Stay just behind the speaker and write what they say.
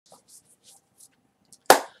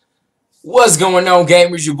What's going on,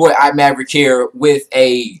 gamers? Your boy iMaverick here with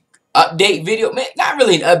a update video. Man, not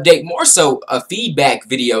really an update, more so a feedback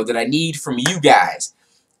video that I need from you guys.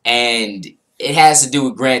 And it has to do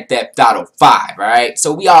with Grand Theft Auto 5, alright?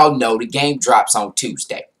 So we all know the game drops on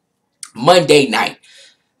Tuesday, Monday night.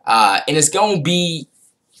 And it's going to be,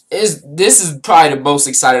 this is probably the most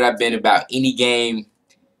excited I've been about any game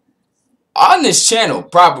on this channel,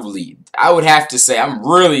 probably. I would have to say I'm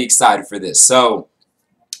really excited for this. So,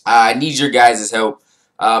 I need your guys' help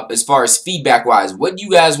as far as feedback wise. What do you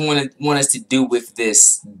guys want us to do with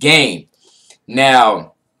this game?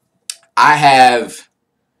 Now, I have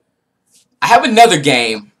another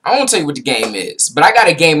game. I won't tell you what the game is, but I got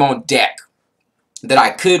a game on deck that I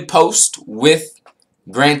could post with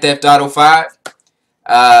Grand Theft Auto 5.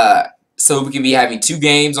 So we can be having two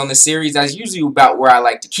games on the series. That's usually about where I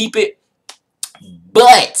like to keep it.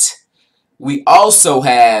 But we also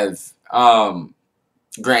have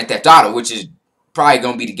Grand Theft Auto, which is probably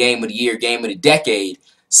going to be the game of the year, game of the decade.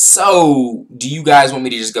 So, do you guys want me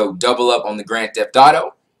to just go double up on the Grand Theft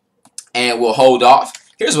Auto and we'll hold off?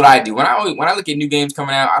 Here's what I do. When I look at new games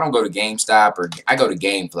coming out, I don't go to GameStop or I go to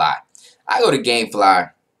GameFly. I go to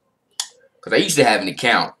GameFly because I used to have an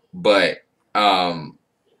account, but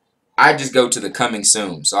I just go to the coming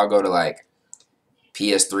soon. So I'll go to like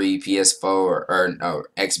PS3, PS4, or no,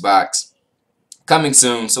 Xbox. Coming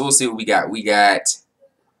soon. So we'll see what we got.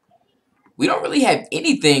 We don't really have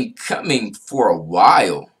anything coming for a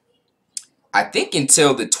while. I think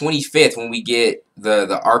until the 25th when we get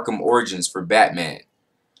the Arkham Origins for Batman.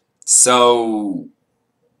 So,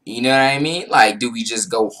 you know what I mean? Like, do we just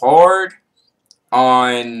go hard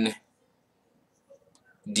on...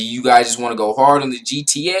 Do you guys just want to go hard on the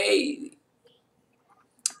GTA?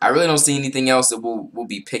 I really don't see anything else that we'll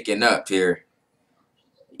be picking up here.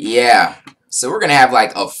 Yeah. So we're going to have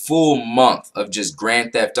like a full month of just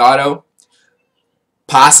Grand Theft Auto.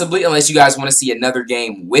 Possibly, unless you guys want to see another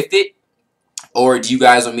game with it. Or do you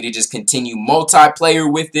guys want me to just continue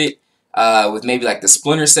multiplayer with it? With maybe like the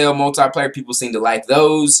Splinter Cell multiplayer. People seem to like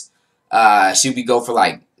those. Should we go for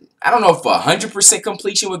like, I don't know if 100%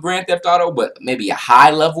 completion with Grand Theft Auto, but maybe a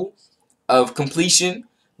high level of completion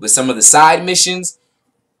with some of the side missions.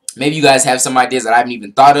 Maybe you guys have some ideas that I haven't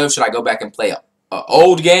even thought of. Should I go back and play an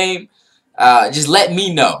old game? Just let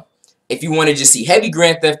me know. If you want to just see heavy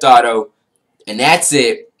Grand Theft Auto, and that's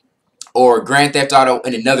it, or Grand Theft Auto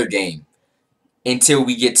in another game until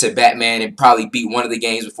we get to Batman and probably beat one of the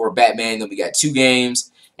games before Batman. Then we got two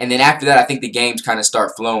games, and then after that I think the games kind of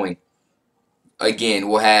start flowing. Again,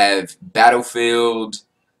 we'll have Battlefield,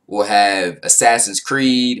 we'll have Assassin's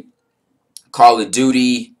Creed, Call of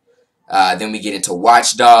Duty, then we get into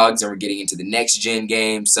Watch Dogs, and we're getting into the next gen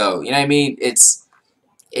game. So, you know what I mean? It's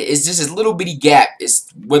just this little bitty gap.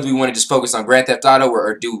 It's whether we want to just focus on Grand Theft Auto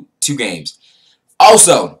or do two games.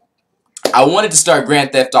 Also, I wanted to start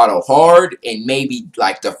Grand Theft Auto hard and maybe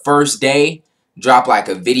like the first day drop like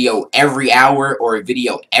a video every hour or a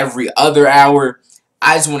video every other hour.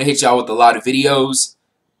 I just want to hit y'all with a lot of videos.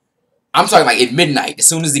 I'm talking like at midnight, as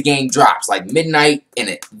soon as the game drops, like midnight and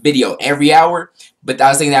a video every hour. But I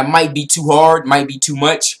was thinking that might be too hard, might be too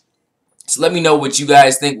much. So let me know what you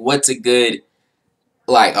guys think. What's a good,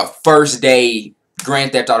 like a first day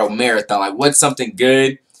Grand Theft Auto marathon? Like what's something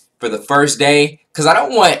good for the first day? Because I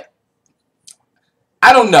don't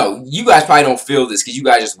know. You guys probably don't feel this because you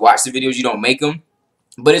guys just watch the videos. You don't make them.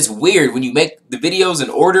 But it's weird when you make the videos in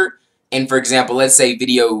order. And for example, let's say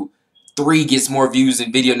video 3 gets more views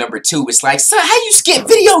than video number 2. It's like, son, how you skip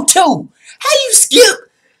video 2? How you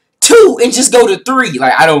skip 2 and just go to 3?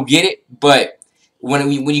 Like, I don't get it. But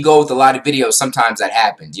when you go with a lot of videos, sometimes that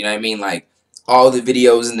happens. You know what I mean? Like, all the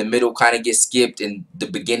videos in the middle kind of get skipped, and the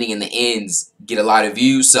beginning and the ends get a lot of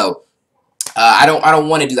views. So I don't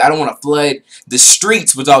want to do that. I don't want to flood the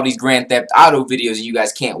streets with all these Grand Theft Auto videos and you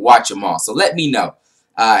guys can't watch them all. So let me know.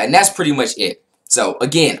 And that's pretty much it. So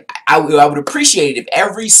again, I would appreciate it if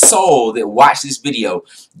every soul that watched this video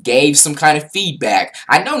gave some kind of feedback.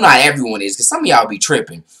 I know not everyone is, because some of y'all be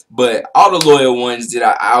tripping. But all the loyal ones that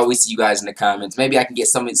I always see you guys in the comments. Maybe I can get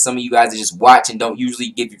some of you guys that just watch and don't usually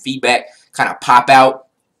give your feedback kind of pop out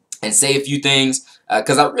and say a few things.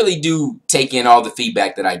 Because I really do take in all the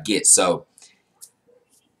feedback that I get. So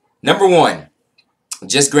number 1,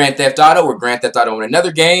 just Grand Theft Auto or Grand Theft Auto in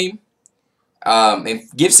another game. And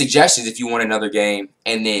give suggestions if you want another game.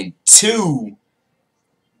 And then 2,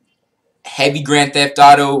 heavy Grand Theft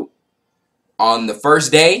Auto on the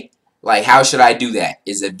first day. Like, how should I do that?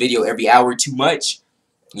 Is a video every hour too much?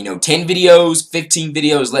 You know, 10 videos, 15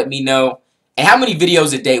 videos, let me know. And how many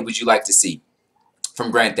videos a day would you like to see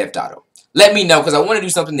from Grand Theft Auto? Let me know, because I want to do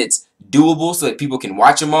something that's doable so that people can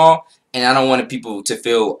watch them all. and I don't want people to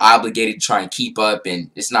feel obligated to try and keep up,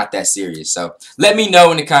 and it's not that serious. So let me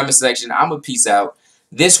know in the comment section. I'm gonna peace out.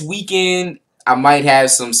 This weekend, I might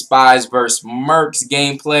have some Spies versus Mercs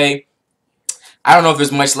gameplay. I don't know if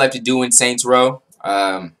there's much left to do in Saints Row.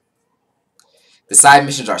 The side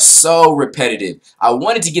missions are so repetitive. I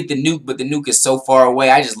wanted to get the nuke, but the nuke is so far away.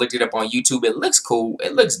 I just looked it up on YouTube. It looks cool.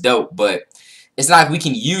 It looks dope, but it's not like we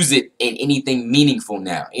can use it in anything meaningful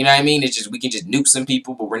now. You know what I mean? It's just we can just nuke some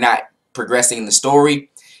people, but we're not progressing in the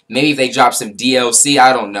story. Maybe if they drop some DLC,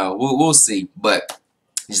 I don't know. We'll see. But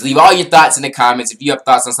just leave all your thoughts in the comments. If you have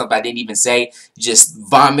thoughts on something I didn't even say, just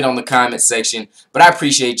vomit on the comment section. But I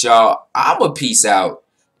appreciate y'all. I'm a peace out.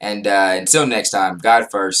 And until next time,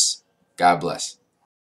 God first. God bless.